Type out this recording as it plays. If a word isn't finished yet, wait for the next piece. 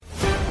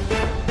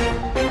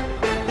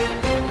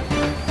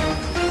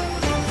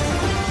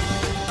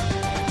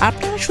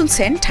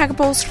শুনছেন Dhaka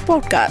post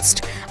podcast.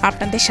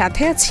 আপনাদের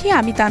সাথে আছি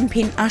আমি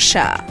তানভিন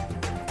আশা।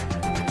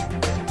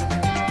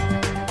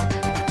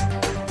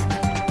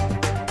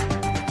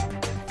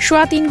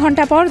 সোয়া ৩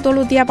 ঘণ্টা পর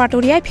দৌলতদিয়া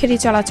পাটুরিয়ায় ফেরি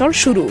চলাচল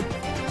শুরু।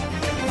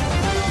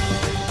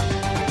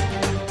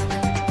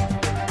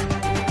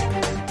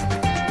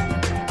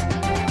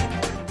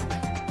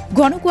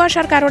 ঘন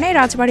কুয়াশার কারণে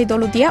রাজবাড়ী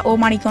দৌলতদিয়া ও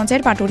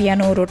মানিকগঞ্জের পাটুরিয়া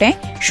নৌ রুটে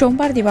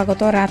সোমবার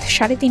দিবাগত রাত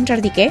 3:30টার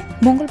দিকে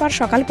মঙ্গলবার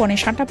সকাল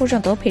 6:45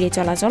 পর্যন্ত ফেরি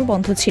চলাচল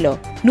বন্ধ ছিল।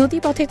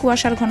 নদীপথে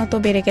কুয়াশার ঘনত্ব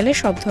বেড়ে গেলে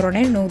সব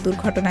ধরনের নৌ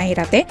দুর্ঘটনা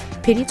এড়াতে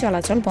ফেরি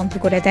চলাচল বন্ধ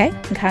করে দেয়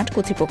ঘাট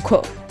কর্তৃপক্ষ।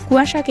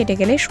 কুয়াশা কেটে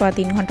গেলে সোয়া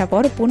 ৩ ঘণ্টা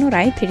পর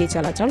পুনরায় ফেরি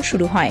চলাচল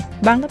শুরু হয়।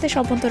 বাংলাদেশ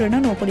অভ্যন্তরীণ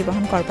নৌ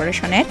পরিবহন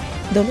কর্পোরেশনের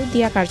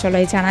দৌলতদিয়া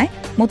কার্যালয় জানায়,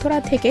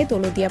 মধ্যরাত থেকে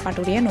দৌলতদিয়া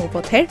পাটুরিয়া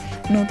নৌপথের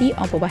নদী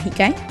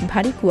অববাহিকায়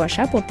ভারী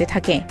কুয়াশা পড়তে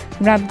থাকে।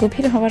 রাত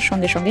গভীর হওয়ার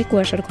সঙ্গে সঙ্গে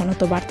কুয়াশার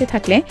ঘনত্ব বাড়তে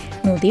থাকলে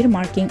নদীর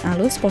মার্কিং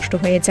আলো স্পষ্ট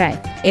হয়ে যায়।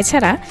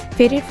 এছাড়া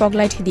ফেরির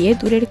ফগলাইট দিয়ে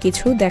দূরের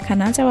কিছু দেখা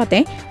না যাওয়াতে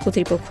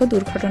কর্তৃপক্ষ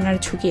দুর্ঘটনার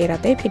ঝুঁকি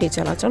এড়াতে ফেরি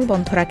চলাচল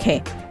বন্ধ রাখে।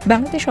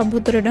 বাংলাদেশ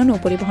অভ্যন্তরীণ নৌ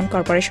পরিবহন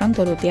কর্পোরেশন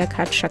দৌলতদিয়া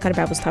ঘাট শাখার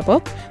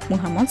ব্যবস্থাপক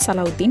মোহাম্মদ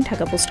সালাউদ্দিন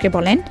ঢাকা পোস্টকে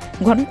বলেন,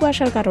 ঘন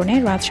কুয়াশার কারণে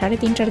রাত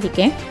 3:30টার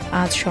দিকে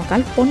আজ সকাল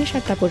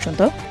 7:45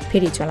 পর্যন্ত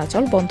ফেরি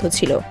চলাচল বন্ধ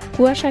ছিল।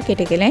 কুয়াশা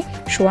কেটে গেলে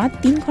সোয়া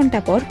 3 ঘণ্টা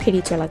পর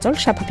ফেরি চলাচল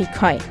স্বাভাবিক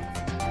হয়।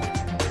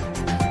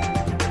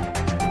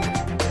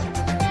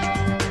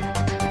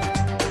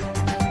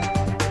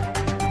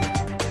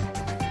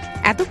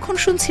 এতক্ষণ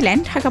শুনছিলেন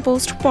ঢাকা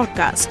পোস্ট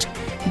পডকাস্ট।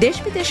 দেশ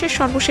বিদেশের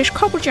সর্বশেষ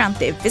খবর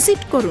জানতে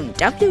ভিজিট করুন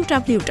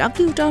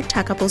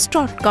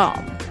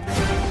www.dhakapost.com।